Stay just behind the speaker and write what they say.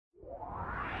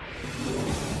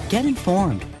Get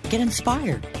informed, get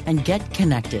inspired, and get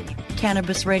connected.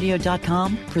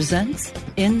 CannabisRadio.com presents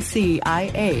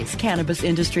NCIA's Cannabis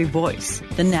Industry Voice.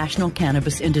 The National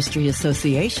Cannabis Industry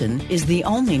Association is the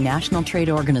only national trade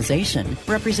organization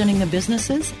representing the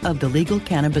businesses of the legal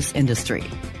cannabis industry.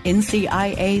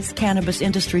 NCIA's Cannabis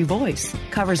Industry Voice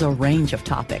covers a range of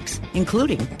topics,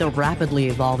 including the rapidly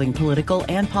evolving political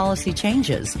and policy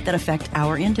changes that affect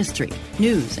our industry,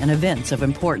 news and events of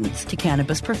importance to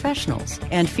cannabis professionals,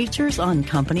 and features on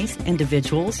companies,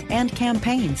 individuals, and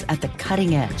campaigns at the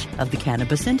cutting edge of the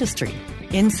cannabis industry.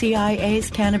 NCIA's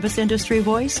Cannabis Industry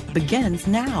Voice begins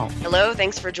now. Hello,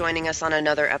 thanks for joining us on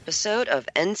another episode of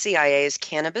NCIA's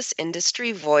Cannabis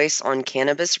Industry Voice on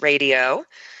Cannabis Radio.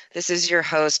 This is your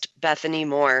host, Bethany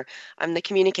Moore. I'm the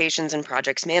Communications and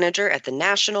Projects Manager at the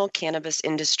National Cannabis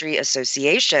Industry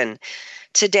Association.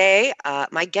 Today,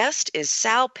 my guest is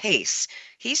Sal Pace.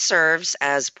 He serves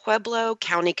as Pueblo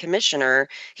County Commissioner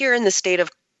here in the state of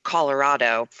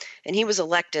Colorado, and he was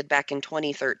elected back in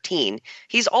 2013.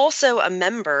 He's also a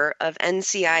member of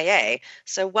NCIA.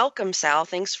 So welcome, Sal.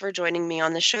 Thanks for joining me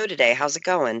on the show today. How's it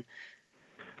going?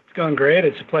 It's going great.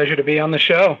 It's a pleasure to be on the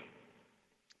show.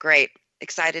 Great.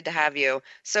 Excited to have you.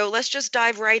 So let's just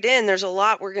dive right in. There's a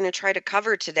lot we're going to try to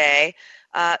cover today.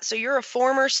 So you're a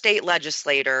former state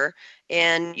legislator,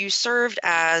 and you served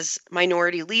as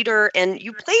minority leader, and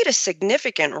you played a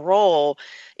significant role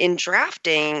in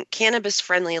drafting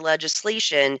cannabis-friendly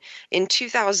legislation in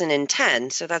 2010.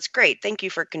 So that's great. Thank you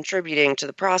for contributing to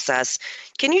the process.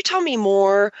 Can you tell me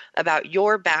more about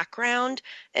your background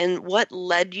and what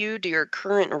led you to your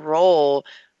current role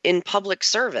in public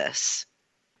service?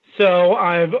 So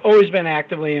I've always been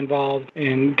actively involved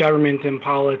in government and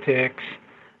politics,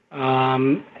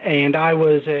 and I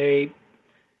was a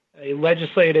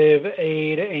legislative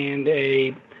aide and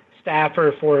a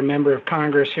staffer for a member of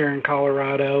Congress here in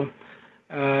Colorado.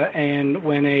 And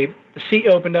when a seat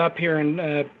opened up here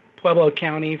in Pueblo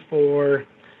County for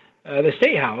the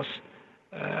State House,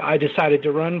 I decided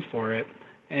to run for it.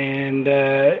 And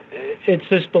it's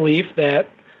this belief that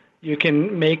you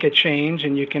can make a change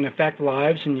and you can affect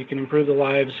lives and you can improve the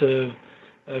lives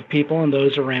of people and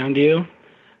those around you.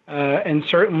 And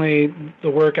certainly the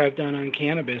work I've done on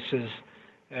cannabis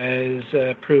has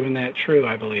proven that true,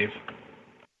 I believe.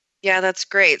 Yeah, that's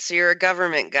great. So you're a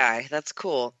government guy. That's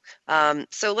cool.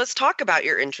 So let's talk about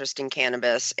your interest in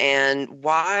cannabis and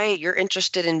why you're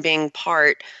interested in being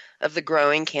part of the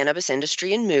growing cannabis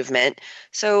industry and movement.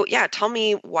 So yeah, tell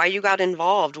me why you got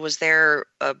involved. Was there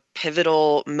a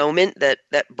pivotal moment that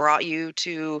brought you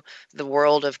to the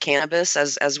world of cannabis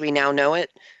as we now know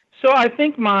it? So I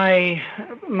think my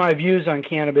views on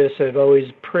cannabis have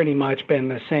always pretty much been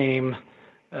the same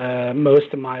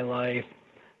most of my life.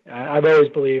 I've always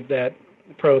believed that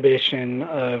prohibition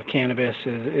of cannabis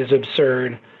is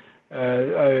absurd.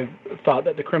 I thought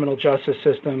that the criminal justice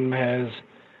system has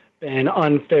been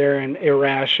unfair and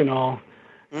irrational.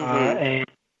 And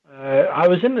I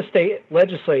was in the state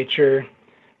legislature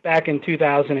back in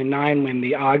 2009 when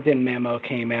the Ogden memo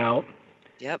came out.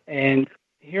 Yep. And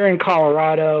here in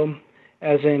Colorado,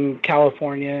 as in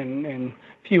California and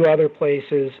a few other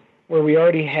places where we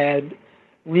already had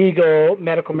legal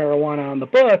medical marijuana on the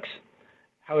books,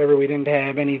 however, we didn't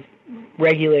have any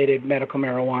regulated medical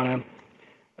marijuana.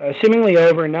 Seemingly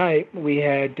overnight, we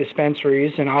had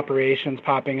dispensaries and operations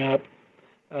popping up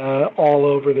all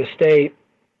over the state.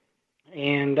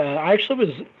 And I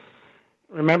actually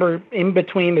remember in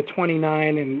between the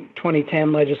 29 and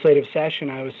 2010 legislative session,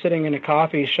 I was sitting in a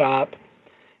coffee shop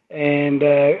and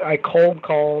I cold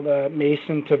called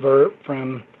Mason Tvert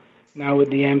from now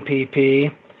with the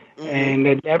MPP, and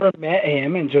I'd never met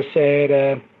him, and just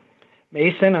said,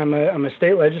 Mason, I'm a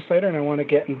state legislator and I want to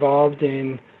get involved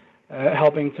in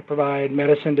helping to provide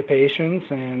medicine to patients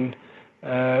and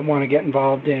want to get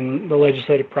involved in the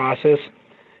legislative process.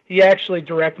 He actually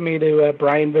directed me to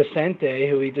Brian Vicente,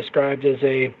 who he described as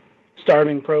a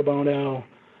starving pro bono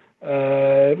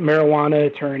marijuana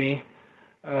attorney.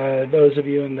 Those of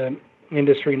you in the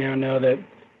industry now know that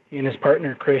he and his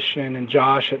partner Christian and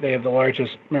Josh, they have the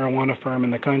largest marijuana firm in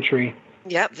the country.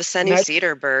 Yep, Vicente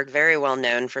Cederberg, very well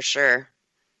known for sure.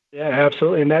 Yeah,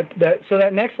 absolutely. And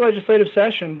that next legislative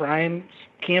session, Brian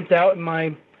camped out in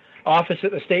my office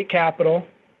at the state capitol,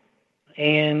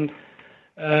 and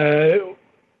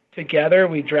together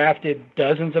we drafted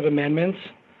dozens of amendments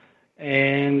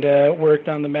and worked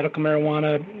on the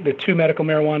two medical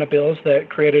marijuana bills that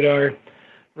created our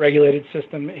regulated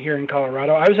system here in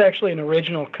Colorado. I was actually an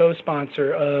original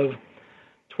co-sponsor of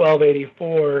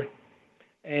 1284,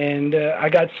 and I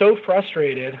got so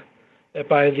frustrated that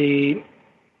by the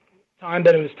time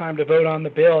that it was time to vote on the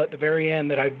bill, at the very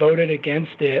end, that I voted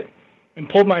against it and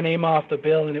pulled my name off the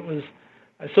bill. And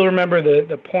I still remember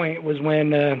the point was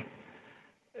when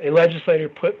a legislator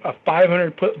put a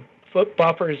 500-foot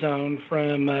buffer zone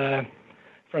from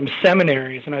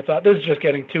seminaries, and I thought this is just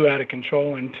getting too out of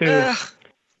control and too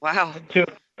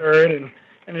absurd, and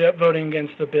ended up voting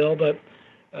against the bill. But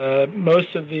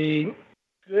most of the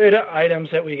good items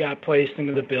that we got placed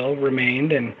into the bill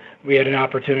remained, and we had an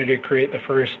opportunity to create the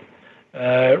first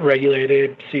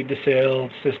regulated seed-to-sale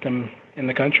system in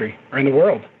the country, or in the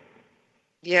world.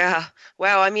 Yeah.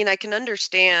 Wow. I mean, I can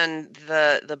understand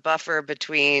the buffer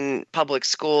between public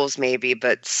schools maybe,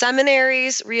 but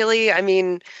seminaries, really? I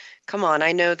mean, come on.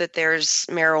 I know that there's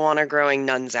marijuana growing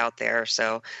nuns out there,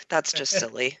 so that's just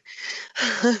silly.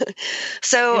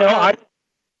 So,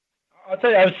 I'll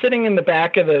tell you, I was sitting in the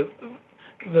back of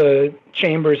the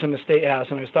chambers in the State House,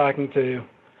 and I was talking to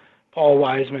Paul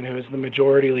Wiseman, who is the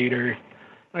majority leader.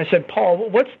 And I said, Paul,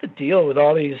 what's the deal with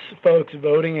all these folks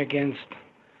voting against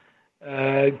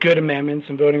good amendments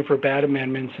and voting for bad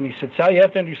amendments? And he said, Sal, you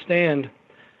have to understand,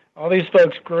 all these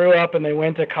folks grew up and they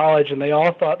went to college and they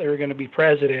all thought they were going to be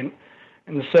president.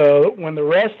 And so when the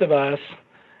rest of us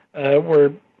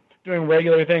were doing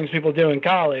regular things people do in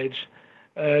college,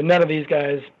 none of these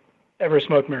guys ever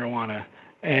smoked marijuana.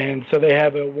 And so they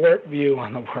have a warped view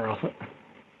on the world.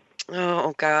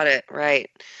 Oh, got it. Right.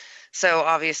 So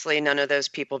obviously none of those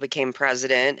people became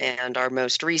president, and our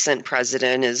most recent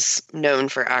president is known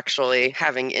for actually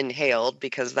having inhaled,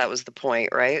 because that was the point,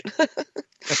 right?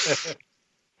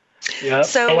 Yeah.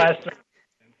 So, the last three.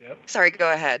 Yep. Sorry,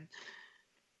 go ahead.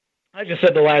 I just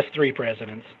said the last three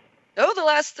presidents. Oh, the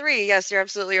last three. Yes, you're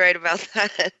absolutely right about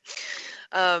that.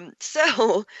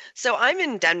 So I'm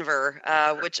in Denver,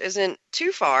 which isn't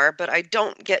too far, but I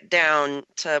don't get down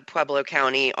to Pueblo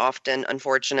County often,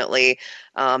 unfortunately.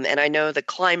 And I know the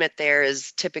climate there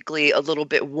is typically a little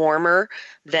bit warmer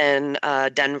than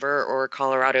Denver or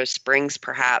Colorado Springs,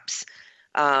 perhaps.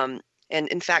 And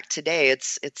in fact, today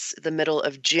it's the middle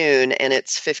of June and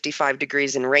it's 55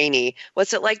 degrees and rainy.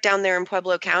 What's it like down there in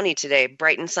Pueblo County today?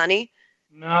 Bright and sunny?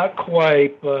 Not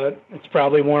quite, but it's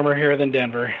probably warmer here than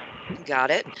Denver.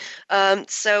 Got it.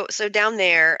 So down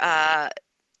there,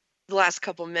 the last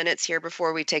couple minutes here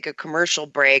before we take a commercial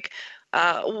break,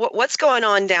 what's going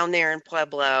on down there in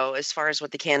Pueblo as far as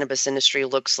what the cannabis industry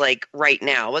looks like right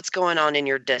now? What's going on in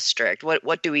your district?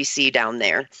 What do we see down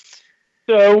there?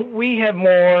 So we have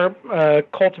more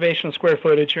cultivation square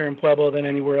footage here in Pueblo than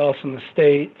anywhere else in the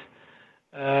state.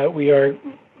 We are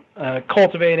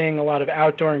cultivating a lot of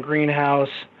outdoor and greenhouse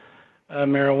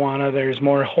marijuana. There's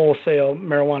more wholesale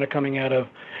marijuana coming out of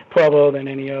Pueblo than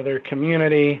any other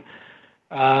community.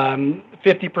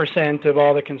 50% of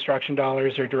all the construction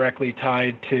dollars are directly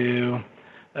tied to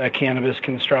cannabis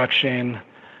construction.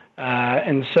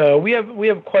 And so we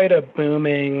have quite a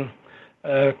booming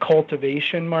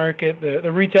cultivation market.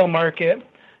 The retail market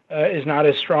is not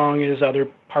as strong as other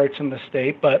parts in the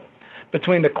state, but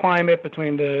between the climate,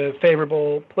 between the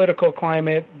favorable political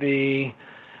climate, the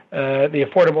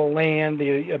affordable land,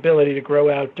 the ability to grow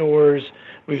outdoors,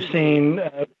 we've seen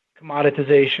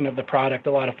commoditization of the product.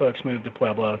 A lot of folks move to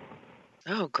Pueblo.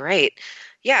 Oh, great.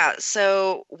 Yeah,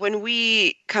 so when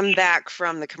we come back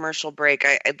from the commercial break,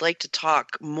 I'd like to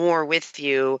talk more with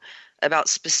you about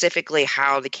specifically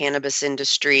how the cannabis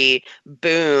industry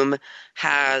boom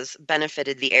has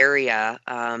benefited the area.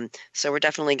 So we're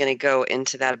definitely going to go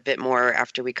into that a bit more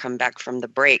after we come back from the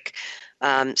break.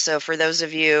 So for those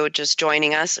of you just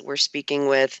joining us, we're speaking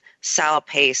with Sal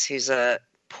Pace, who's a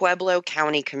Pueblo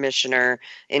County Commissioner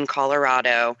in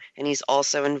Colorado, and he's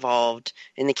also involved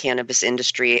in the cannabis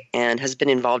industry and has been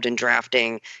involved in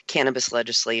drafting cannabis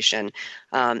legislation.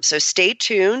 So stay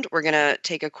tuned. We're going to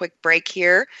take a quick break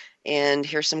here and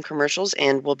hear some commercials,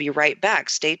 and we'll be right back.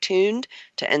 Stay tuned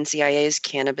to NCIA's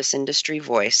Cannabis Industry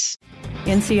Voice.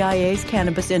 NCIA's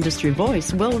Cannabis Industry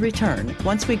Voice will return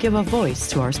once we give a voice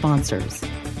to our sponsors.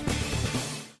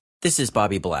 This is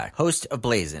Bobby Black, host of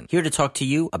Blazin', here to talk to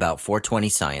you about 420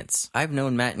 Science. I've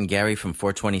known Matt and Gary from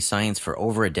 420 Science for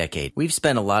over a decade. We've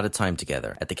spent a lot of time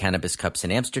together at the Cannabis Cups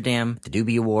in Amsterdam, the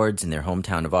Doobie Awards in their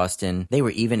hometown of Austin. They were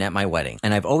even at my wedding.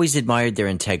 And I've always admired their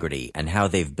integrity and how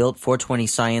they've built 420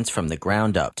 Science from the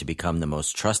ground up to become the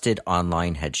most trusted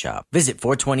online head shop. Visit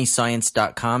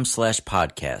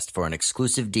 420science.com/podcast for an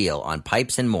exclusive deal on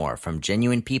pipes and more from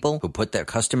genuine people who put their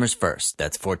customers first.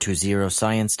 That's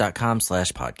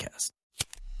 420science.com/podcast.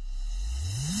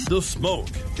 The smoke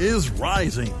is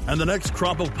rising, and the next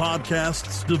crop of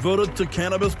podcasts devoted to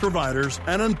cannabis providers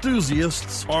and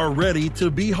enthusiasts are ready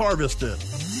to be harvested.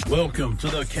 Welcome to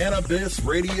the Cannabis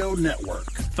Radio Network,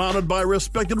 founded by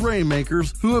respected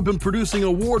rainmakers who have been producing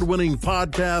award-winning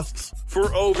podcasts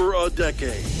for over a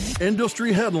decade.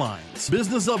 Industry headlines,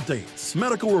 business updates,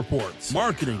 medical reports,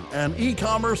 marketing, and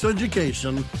e-commerce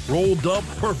education rolled up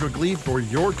perfectly for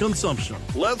your consumption.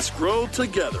 Let's grow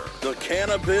together. The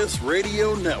Cannabis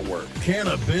Radio Network,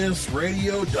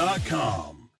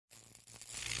 CannabisRadio.com.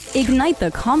 Ignite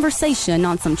the conversation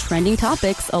on some trending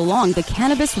topics along the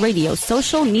Cannabis Radio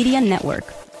social media network.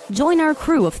 Join our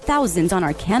crew of thousands on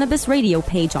our Cannabis Radio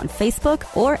page on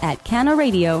Facebook or at Canna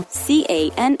Radio,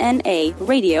 CANNA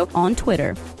Radio on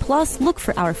Twitter. Plus, look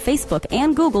for our Facebook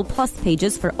and Google Plus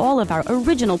pages for all of our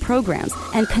original programs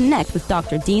and connect with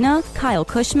Dr. Dina, Kyle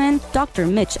Cushman, Dr.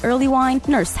 Mitch Earlywine,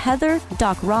 Nurse Heather,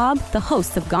 Doc Rob, the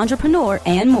hosts of Ganjapreneur,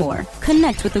 and more.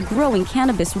 Connect with the growing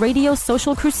Cannabis Radio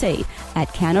social crusade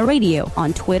at Canna Radio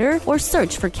on Twitter or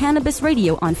search for Cannabis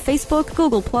Radio on Facebook,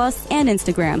 Google Plus, and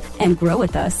Instagram and grow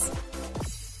with us.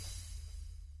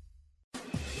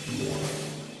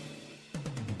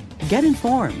 Get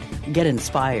informed, get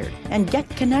inspired, and get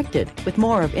connected with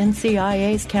more of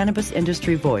NCIA's Cannabis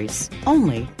Industry Voice,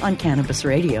 only on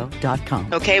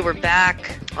CannabisRadio.com. Okay, we're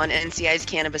back on NCIA's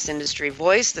Cannabis Industry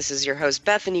Voice. This is your host,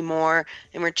 Bethany Moore,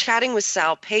 and we're chatting with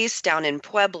Sal Pace down in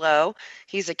Pueblo.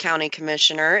 He's a county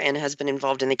commissioner and has been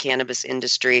involved in the cannabis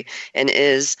industry and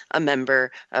is a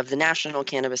member of the National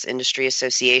Cannabis Industry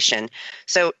Association.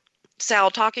 So,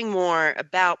 Sal, talking more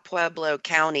about Pueblo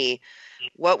County,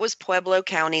 what was Pueblo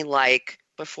County like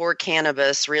before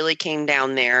cannabis really came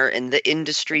down there and the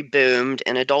industry boomed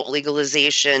and adult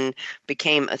legalization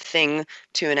became a thing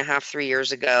 2.5, 3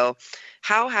 years ago?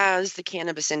 How has the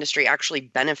cannabis industry actually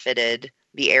benefited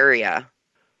the area?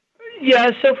 Yeah,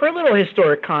 so for a little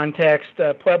historic context,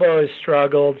 Pueblo has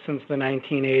struggled since the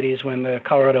 1980s when the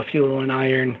Colorado Fuel and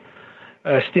Iron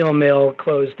steel mill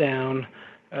closed down.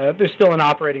 There's still an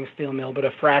operating steel mill, but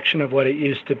a fraction of what it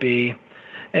used to be.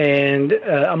 And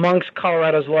amongst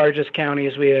Colorado's largest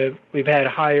counties, we've had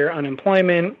higher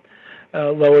unemployment,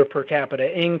 lower per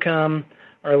capita income.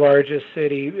 Our largest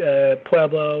city,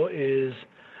 Pueblo, is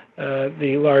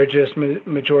the largest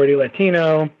majority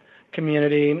Latino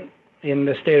community in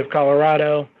the state of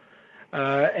Colorado.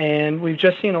 And we've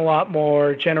just seen a lot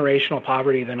more generational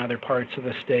poverty than other parts of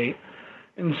the state.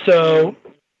 And so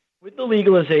with the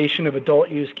legalization of adult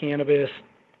use cannabis,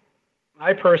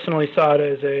 I personally saw it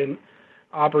as an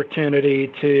opportunity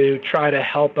to try to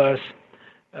help us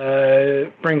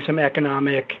bring some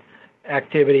economic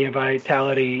activity and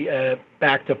vitality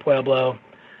back to Pueblo.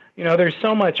 You know, there's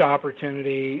so much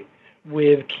opportunity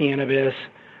with cannabis,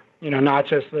 you know, not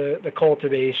just the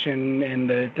cultivation and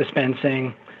the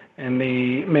dispensing and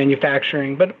the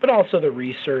manufacturing, but also the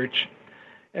research.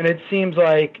 And it seems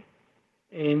like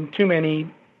in too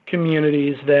many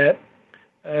communities that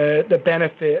the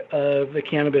benefit of the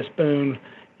cannabis boom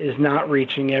is not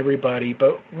reaching everybody,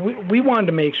 but we wanted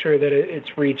to make sure that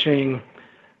it's reaching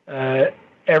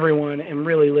everyone and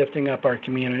really lifting up our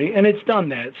community, and it's done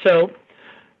that. So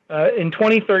in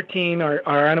 2013,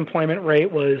 our unemployment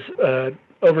rate was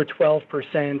over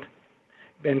 12%,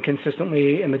 been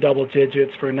consistently in the double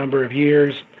digits for a number of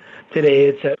years. Today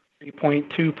it's at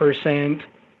 3.2%.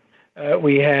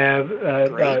 We have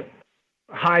the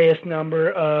highest number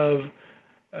of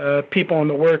people in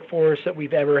the workforce that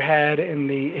we've ever had in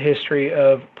the history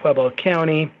of Pueblo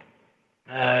County.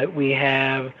 We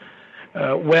have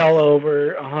well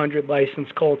over 100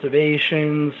 licensed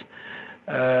cultivations,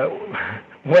 well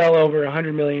over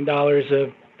 $100 million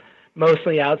of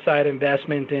mostly outside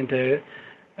investment into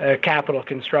capital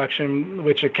construction,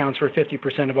 which accounts for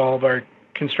 50% of all of our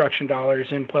construction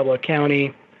dollars in Pueblo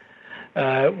County.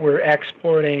 We're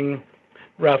exporting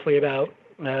roughly about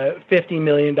 $50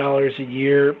 million a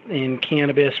year in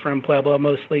cannabis from Pueblo,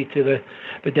 mostly to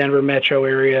the Denver metro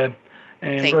area,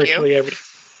 and virtually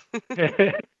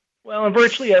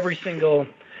every single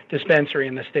dispensary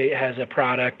in the state has a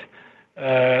product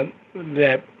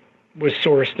that was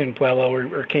sourced in Pueblo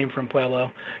or came from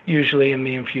Pueblo, usually in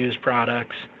the infused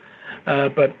products,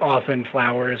 but often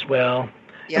flower as well.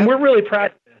 Yep. And we're really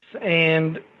proud of this.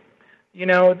 And you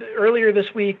know, earlier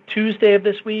this week, Tuesday of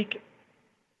this week,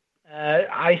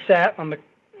 I sat on the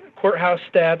courthouse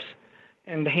steps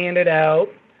and handed out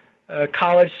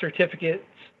college certificates,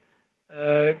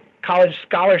 college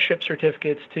scholarship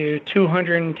certificates to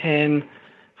 210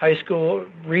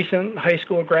 recent high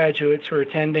school graduates who are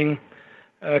attending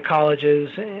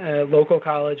colleges, local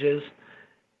colleges,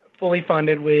 fully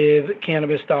funded with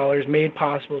cannabis dollars, made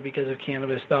possible because of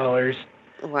cannabis dollars.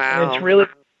 Wow. And it's really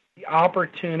the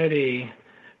opportunity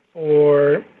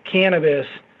for cannabis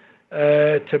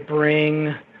to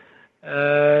bring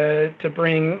to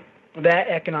bring that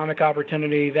economic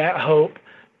opportunity, that hope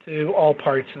to all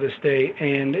parts of the state.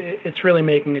 And it's really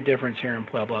making a difference here in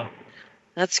Pueblo.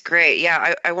 That's great.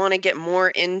 Yeah, I want to get more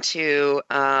into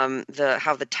how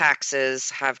the taxes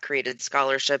have created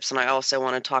scholarships, and I also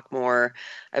want to talk more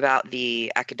about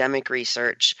the academic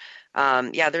research.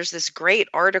 There's this great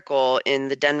article in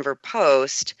the Denver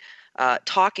Post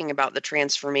talking about the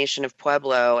transformation of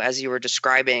Pueblo, as you were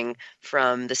describing,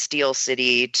 from the Steel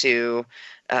City to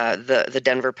the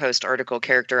Denver Post article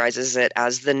characterizes it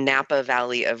as the Napa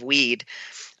Valley of weed.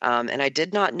 And I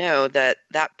did not know that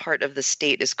part of the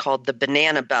state is called the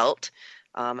Banana Belt.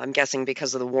 I'm guessing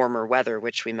because of the warmer weather,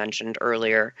 which we mentioned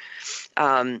earlier.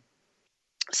 Let's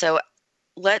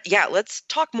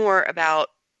talk more about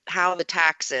how the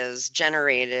taxes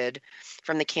generated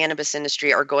from the cannabis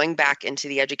industry are going back into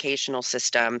the educational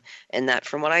system, and that,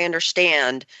 from what I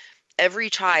understand, every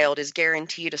child is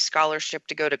guaranteed a scholarship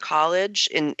to go to college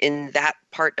in that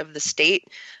part of the state.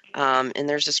 And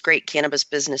there's this great Cannabis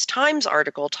Business Times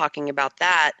article talking about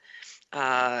that.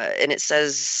 And it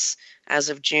says, as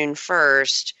of June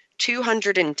 1st,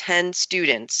 210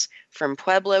 students from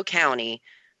Pueblo County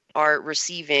are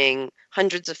receiving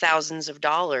hundreds of thousands of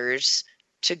dollars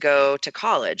to go to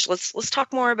college. Let's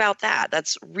talk more about that.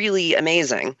 That's really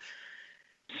amazing.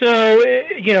 So,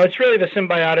 it's really the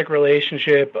symbiotic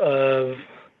relationship of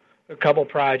a couple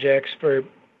projects. For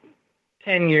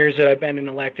 10 years that I've been in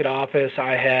elected office,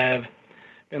 I have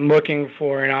been looking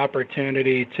for an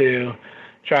opportunity to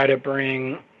try to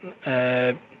bring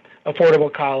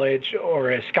affordable college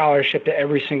or a scholarship to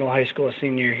every single high school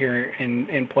senior here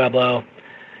in Pueblo.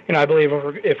 I believe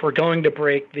if we're going to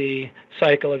break the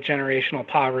cycle of generational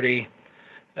poverty,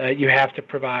 you have to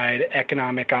provide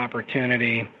economic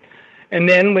opportunity. And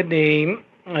then with the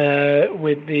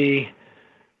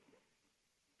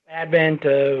advent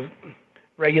of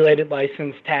regulated,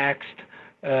 licensed, taxed,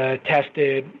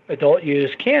 tested adult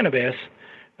use cannabis,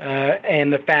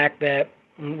 and the fact that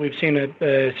we've seen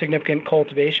a significant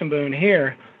cultivation boom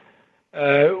here,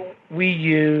 we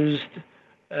used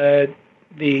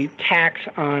the tax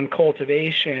on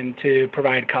cultivation to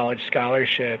provide college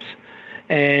scholarships.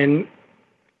 And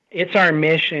it's our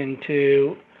mission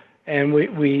to, and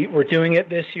we're doing it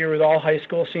this year with all high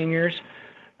school seniors,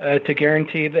 to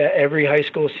guarantee that every high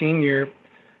school senior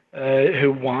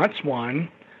who wants one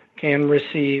can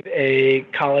receive a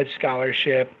college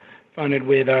scholarship funded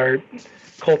with our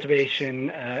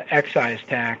cultivation excise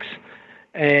tax.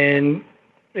 And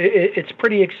it's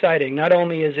pretty exciting. Not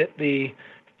only is it the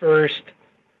first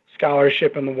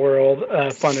scholarship in the world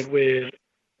funded with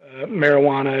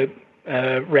marijuana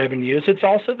revenues,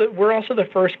 we're also the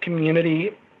first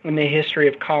community in the history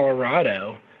of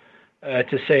Colorado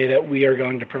to say that we are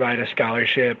going to provide a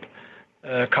scholarship,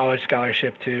 college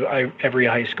scholarship to every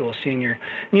high school senior.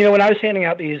 When I was handing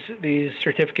out these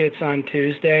certificates on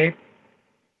Tuesday,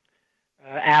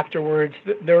 afterwards,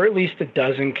 there were at least a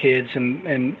dozen kids,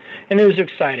 and it was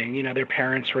exciting. Their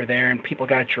parents were there, and people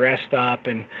got dressed up,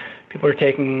 and people are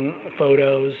taking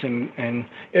photos, and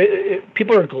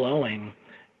people are glowing.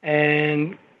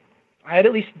 And I had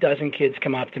at least a dozen kids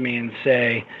come up to me and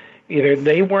say either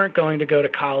they weren't going to go to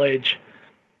college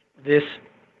this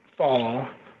fall,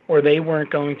 or they weren't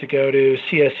going to go to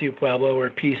CSU Pueblo or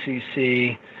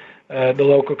PCC, the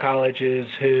local colleges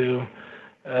who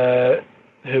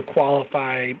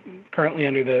qualify currently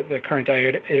under the current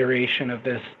iteration of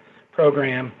this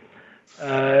program.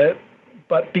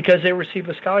 But because they received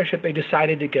a scholarship, they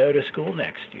decided to go to school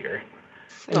next year.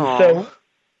 And so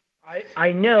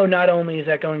I know not only is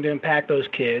that going to impact those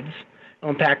kids,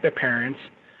 it'll impact their parents,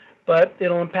 but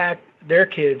it'll impact their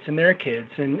kids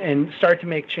and start to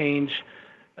make change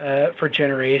for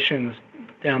generations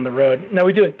down the road. Now,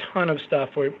 we do a ton of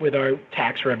stuff with our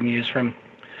tax revenues, from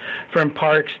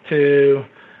parks to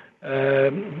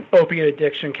opiate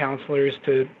addiction counselors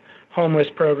to homeless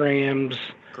programs.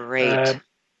 Great.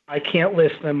 I can't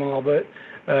list them all, but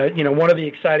one of the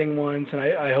exciting ones, and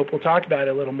I hope we'll talk about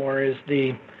it a little more, is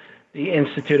the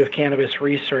Institute of Cannabis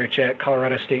Research at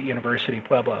Colorado State University,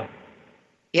 Pueblo.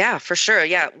 Yeah, for sure.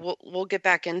 Yeah, we'll get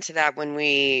back into that when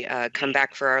we come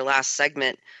back for our last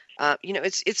segment.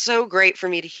 It's so great for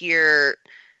me to hear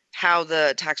how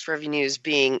the tax revenue is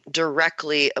being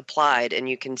directly applied, and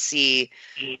you can see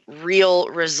real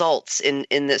results in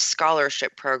this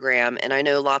scholarship program. And I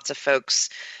know lots of folks,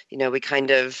 we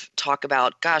kind of talk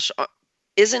about, gosh,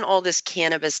 isn't all this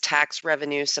cannabis tax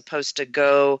revenue supposed to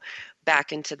go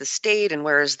back into the state, and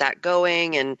where is that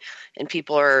going? And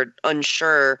people are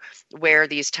unsure where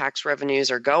these tax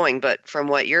revenues are going. But from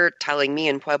what you're telling me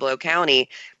in Pueblo County,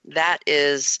 that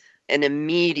is an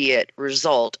immediate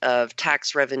result of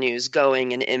tax revenues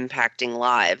going and impacting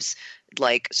lives,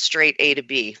 like straight A to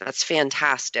B. That's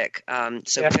fantastic.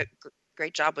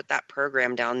 Great job with that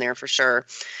program down there for sure.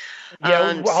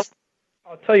 Yeah,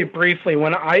 I'll tell you briefly,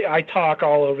 when I talk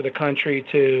all over the country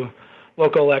to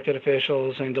local elected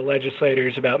officials and to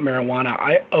legislators about marijuana,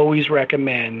 I always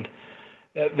recommend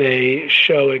that they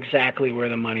show exactly where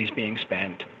the money's being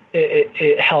spent.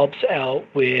 It helps out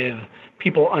with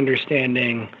people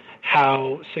understanding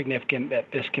how significant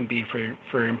that this can be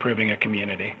for improving a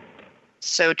community.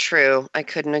 So true. I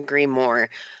couldn't agree more.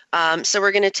 So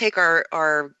we're going to take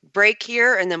our break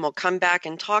here, and then we'll come back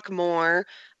and talk more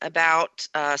about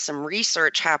some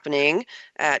research happening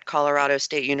at Colorado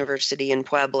State University in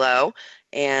Pueblo,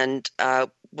 and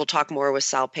we'll talk more with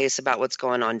Sal Pace about what's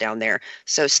going on down there.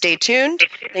 So stay tuned.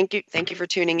 Thank you for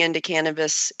tuning in to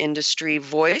Cannabis Industry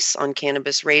Voice on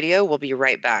Cannabis Radio. We'll be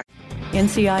right back.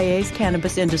 NCIA's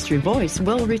Cannabis Industry Voice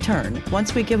will return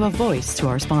once we give a voice to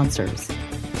our sponsors.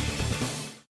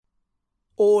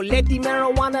 Oh, let the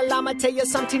marijuana llama tell you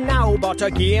something now about a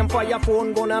game for your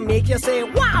phone gonna make you say,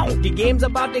 wow! The game's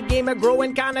about the game of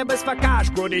growing cannabis for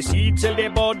cash. Grow the seed, sell the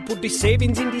bud, put the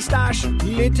savings in the stash.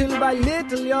 Little by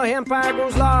little, your empire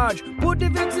grows large. Put the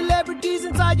big celebrities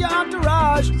inside your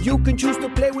entourage. You can choose to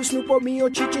play with Snoop or me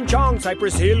or Cheech and Chong,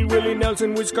 Cypress Hill, Willie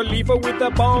Nelson, Wiz Khalifa with a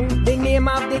bong. The name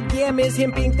of the game is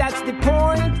Hemp Inc., that's the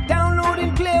point. Download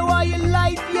and play while you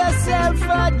light yourself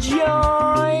a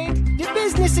joint. The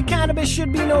business of cannabis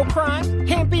should be no crime.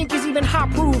 Hemp Inc. is even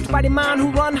hot-proofed by the man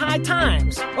who run High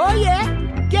Times. Oh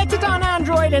yeah? Get it on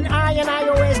Android and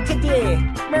iOS today.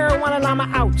 Marijuana llama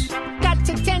out. Got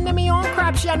to tend to me own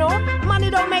crops, you know. Money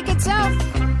don't make itself.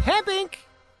 Hemp Inc.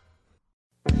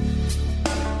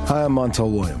 Hi, I'm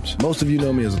Montel Williams. Most of you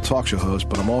know me as a talk show host,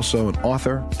 but I'm also an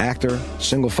author, actor,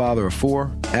 single father of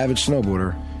 4, avid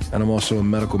snowboarder, and I'm also a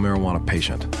medical marijuana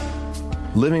patient.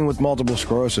 Living with multiple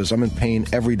sclerosis, I'm in pain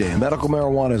every day. Medical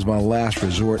marijuana is my last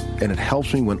resort, and it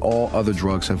helps me when all other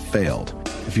drugs have failed.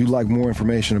 If you'd like more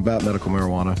information about medical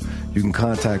marijuana, you can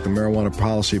contact the Marijuana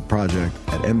Policy Project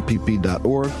at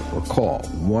mpp.org or call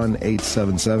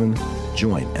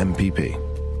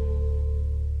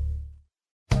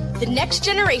 1-877-JOIN-MPP. The next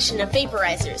generation of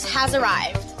vaporizers has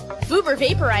arrived. Vuber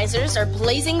vaporizers are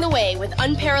blazing the way with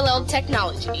unparalleled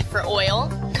technology for oil,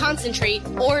 concentrate,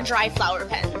 or dry flower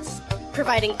pens.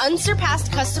 Providing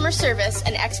unsurpassed customer service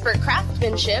and expert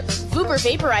craftsmanship, Vuber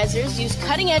vaporizers use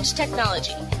cutting-edge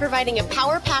technology, providing a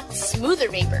power-packed, smoother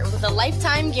vapor with a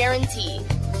lifetime guarantee.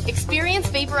 Experience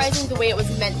vaporizing the way it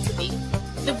was meant to be.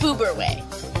 The Vuber way.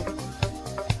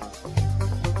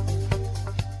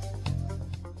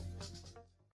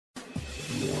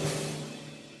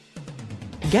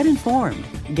 Get informed,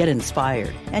 get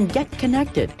inspired, and get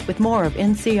connected with more of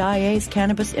NCIA's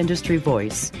Cannabis Industry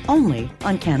Voice, only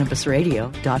on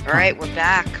CannabisRadio.com. All right, we're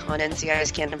back on NCIA's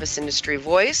Cannabis Industry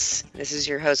Voice. This is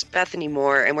your host, Bethany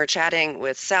Moore, and we're chatting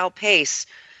with Sal Pace,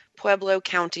 Pueblo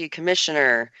County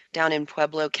Commissioner down in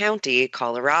Pueblo County,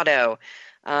 Colorado.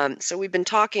 So we've been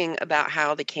talking about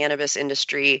how the cannabis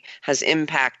industry has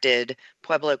impacted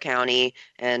Pueblo County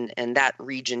and that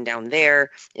region down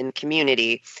there in the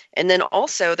community. And then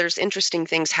also there's interesting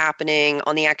things happening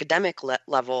on the academic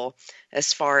level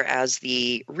as far as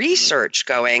the research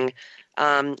going.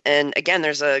 And again,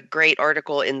 there's a great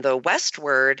article in the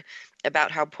Westword about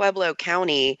how Pueblo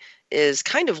County is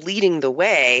kind of leading the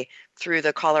way through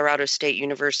the Colorado State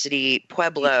University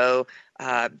Pueblo.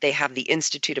 They have the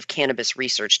Institute of Cannabis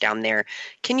Research down there.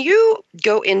 Can you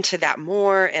go into that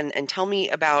more and tell me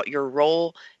about your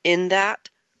role in that?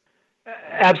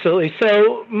 Absolutely.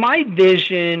 So my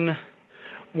vision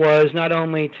was not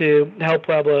only to help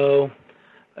Pueblo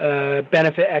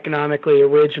benefit economically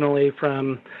originally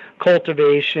from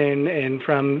cultivation and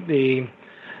from the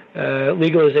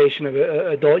legalization of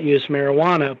adult use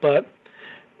marijuana, but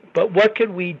what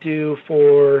could we do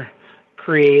for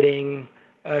creating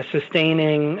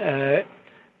sustaining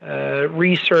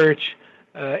research,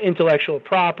 intellectual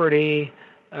property,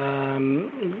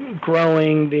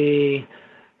 growing this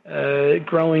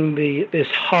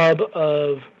hub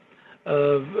of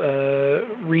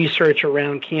research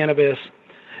around cannabis.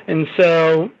 And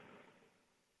so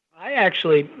I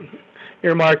actually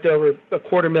earmarked over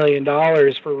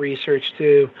 $250,000 for research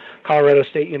to Colorado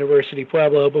State University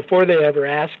Pueblo before they ever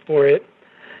asked for it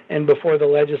and before the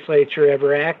legislature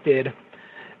ever acted.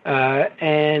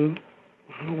 And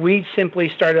we simply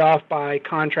started off by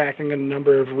contracting a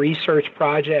number of research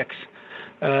projects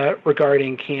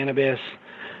regarding cannabis.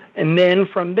 And then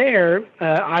from there,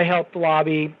 I helped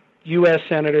lobby U.S.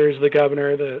 senators, the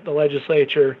governor, the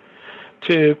legislature,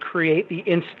 to create the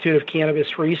Institute of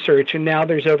Cannabis Research, and now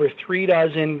there's over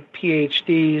 36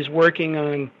 PhDs working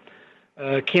on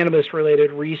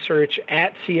cannabis-related research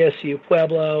at CSU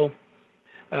Pueblo.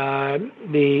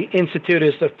 The Institute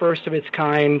is the first of its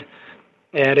kind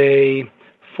at a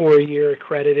 4-year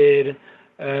accredited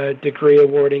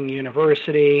degree-awarding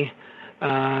university.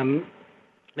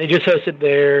 They just hosted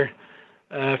their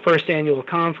first annual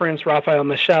conference. Raphael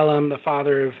Mechoulam, the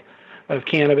father of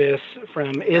cannabis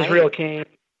from Israel, came.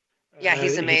 Yeah,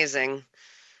 he's amazing.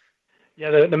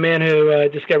 The man who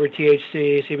discovered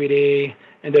THC, CBD,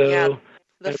 and the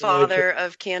father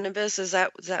of cannabis. Is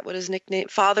that what his nickname?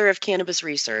 Father of Cannabis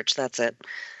Research. That's it.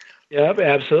 Yep,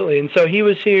 absolutely. And so he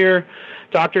was here.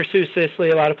 Dr. Sue Sisley,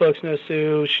 a lot of folks know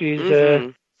Sue. She's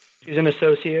an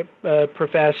associate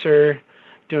professor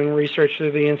doing research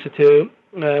through the Institute.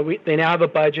 They now have a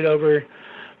budget over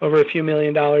a few $1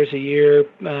 million a year,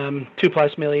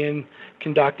 $2+ million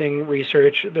conducting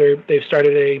research. They've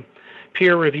started a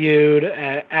peer-reviewed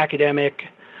academic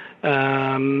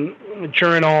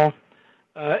journal,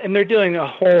 and they're doing a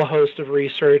whole host of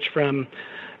research from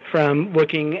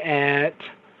looking at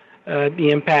the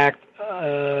impact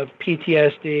of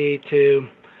PTSD to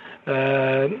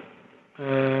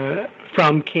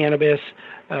from cannabis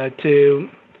to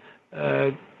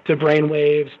brain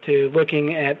waves, to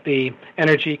looking at the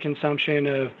energy consumption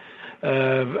of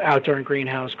outdoor and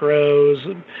greenhouse grows.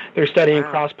 They're studying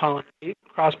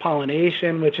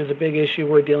cross-pollination, which is a big issue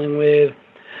we're dealing with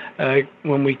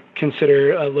when we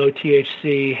consider low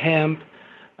THC hemp.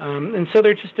 And so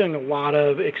they're just doing a lot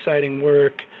of exciting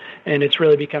work, and it's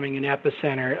really becoming an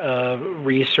epicenter of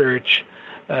research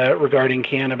regarding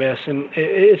cannabis. And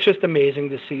it's just amazing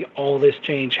to see all this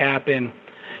change happen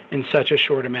in such a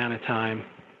short amount of time.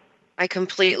 I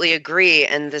completely agree,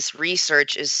 and this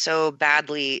research is so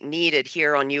badly needed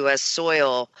here on U.S.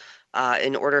 soil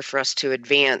in order for us to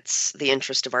advance the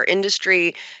interest of our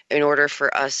industry, in order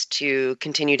for us to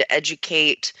continue to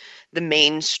educate the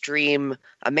mainstream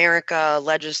America,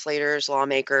 legislators,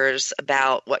 lawmakers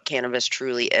about what cannabis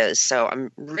truly is. So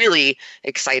I'm really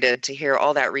excited to hear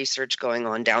all that research going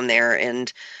on down there,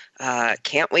 and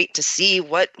can't wait to see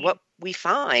what we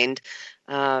find.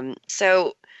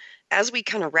 So as we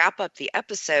kind of wrap up the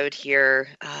episode here,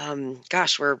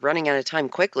 we're running out of time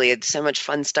quickly. It's so much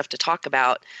fun stuff to talk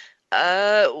about.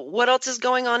 What else is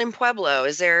going on in Pueblo?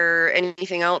 Is there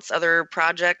anything else, other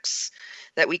projects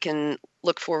that we can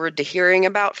look forward to hearing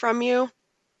about from you?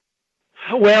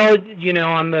 Well,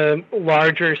 on the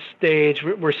larger stage,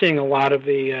 we're seeing a lot of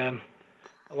the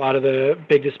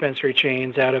big dispensary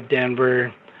chains out of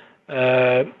Denver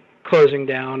closing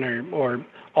down or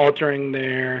altering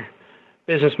their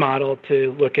business model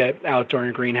to look at outdoor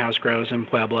and greenhouse grows in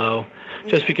Pueblo,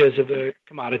 just because of the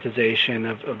commoditization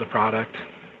of the product.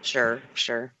 Sure.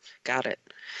 Got it.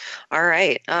 All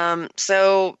right.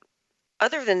 So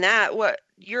other than that,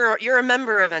 you're a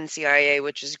member of NCIA,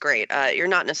 which is great. You're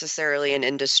not necessarily an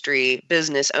industry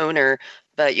business owner,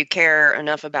 but you care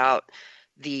enough about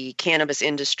the cannabis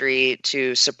industry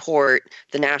to support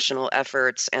the national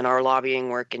efforts and our lobbying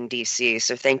work in DC.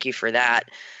 So thank you for that.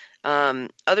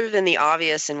 Other than the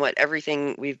obvious and what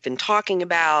everything we've been talking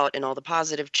about and all the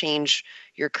positive change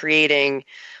you're creating,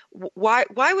 why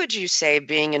would you say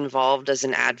being involved as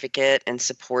an advocate and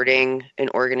supporting an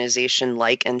organization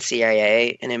like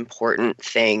NCIA an important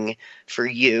thing for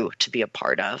you to be a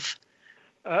part of?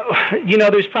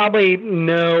 There's probably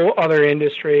no other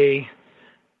industry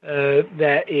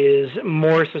that is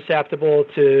more susceptible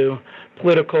to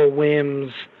political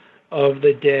whims of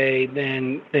the day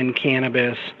than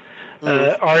cannabis.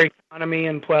 Our economy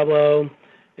in Pueblo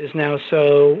is now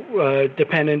so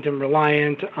dependent and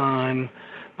reliant on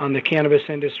the cannabis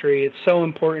industry. It's so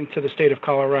important to the state of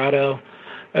Colorado.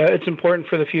 It's important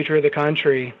for the future of the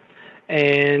country.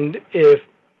 And if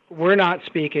we're not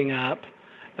speaking up,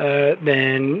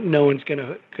 then no one's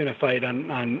going to fight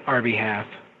on our behalf.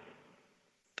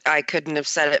 I couldn't have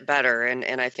said it better,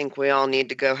 and I think we all need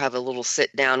to go have a little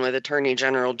sit down with Attorney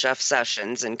General Jeff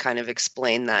Sessions and kind of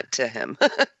explain that to him.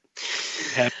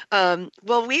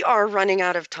 Well, we are running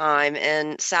out of time,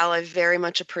 and Sal, I very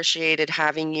much appreciated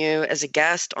having you as a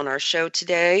guest on our show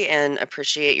today and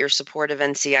appreciate your support of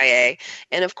NCIA.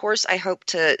 And of course, I hope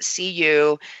to see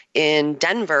you in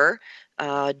Denver,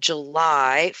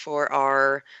 July, for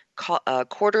our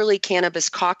quarterly Cannabis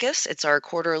Caucus. It's our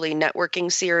quarterly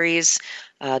networking series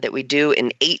that we do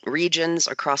in 8 regions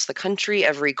across the country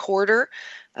every quarter.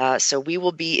 So we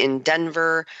will be in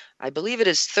Denver I believe it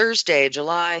is Thursday,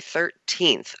 July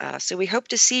 13th. So we hope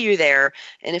to see you there.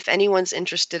 And if anyone's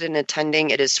interested in attending,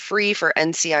 it is free for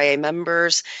NCIA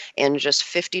members and just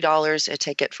 $50 a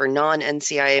ticket for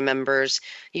non-NCIA members.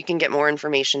 You can get more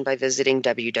information by visiting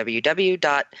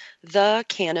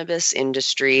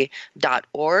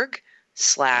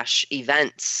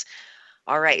www.thecannabisindustry.org/events.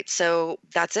 All right, so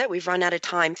that's it. We've run out of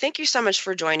time. Thank you so much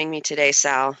for joining me today,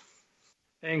 Sal.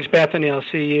 Thanks, Bethany. I'll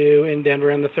see you in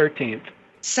Denver on the 13th.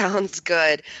 Sounds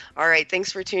good. All right,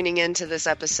 thanks for tuning in to this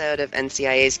episode of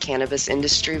NCIA's Cannabis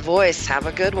Industry Voice. Have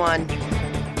a good one.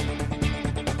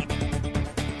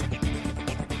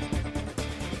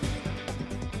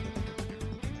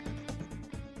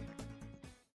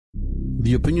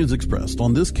 The opinions expressed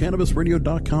on this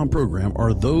CannabisRadio.com program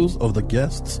are those of the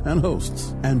guests and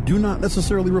hosts and do not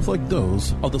necessarily reflect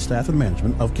those of the staff and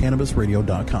management of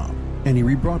CannabisRadio.com. Any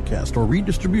rebroadcast or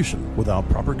redistribution without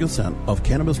proper consent of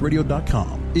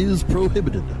CannabisRadio.com is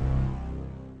prohibited.